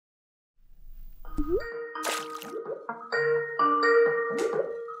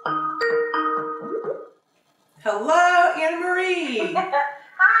Hello, Anna Marie. Hi,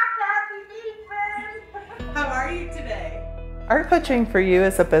 Kathy Beekman. How are you today? Art Coaching for You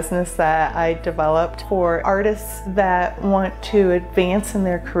is a business that I developed for artists that want to advance in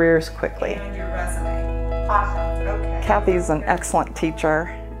their careers quickly. And your resume. Awesome. Okay. Kathy's an excellent teacher,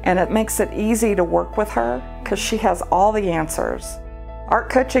 and it makes it easy to work with her because she has all the answers.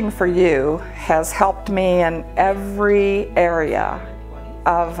 Art Coaching for You has helped me in every area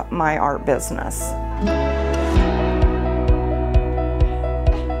of my art business.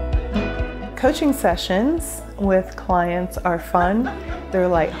 Coaching sessions with clients are fun. They're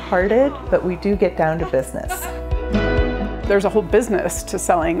lighthearted, but we do get down to business. There's a whole business to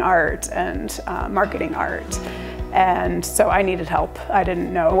selling art and marketing art. And so I needed help. I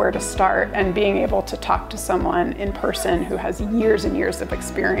didn't know where to start, and being able to talk to someone in person who has years and years of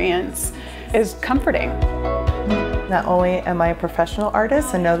experience is comforting. Not only am I a professional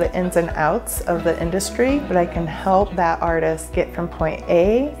artist and know the ins and outs of the industry, but I can help that artist get from point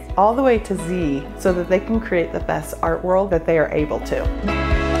A all the way to Z so that they can create the best art world that they are able to.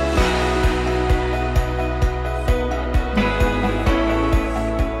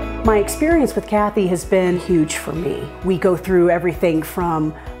 My experience with Kathy has been huge for me. We go through everything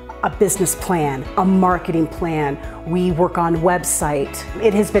from a business plan, a marketing plan. We work on website.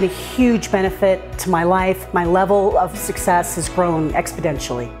 It has been a huge benefit to my life. My level of success has grown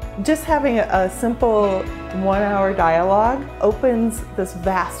exponentially. Just having a simple 1-hour dialogue opens this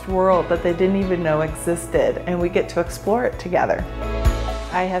vast world that they didn't even know existed, and we get to explore it together.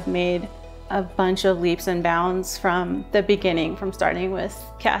 I have made a bunch of leaps and bounds from the beginning, from starting with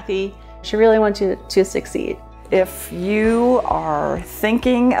Kathy. She really wants you to succeed. If you are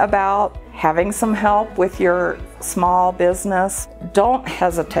thinking about having some help with your small business, don't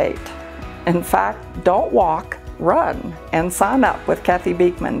hesitate. In fact, don't walk, run and sign up with Kathy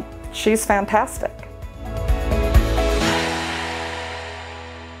Beekman. She's fantastic.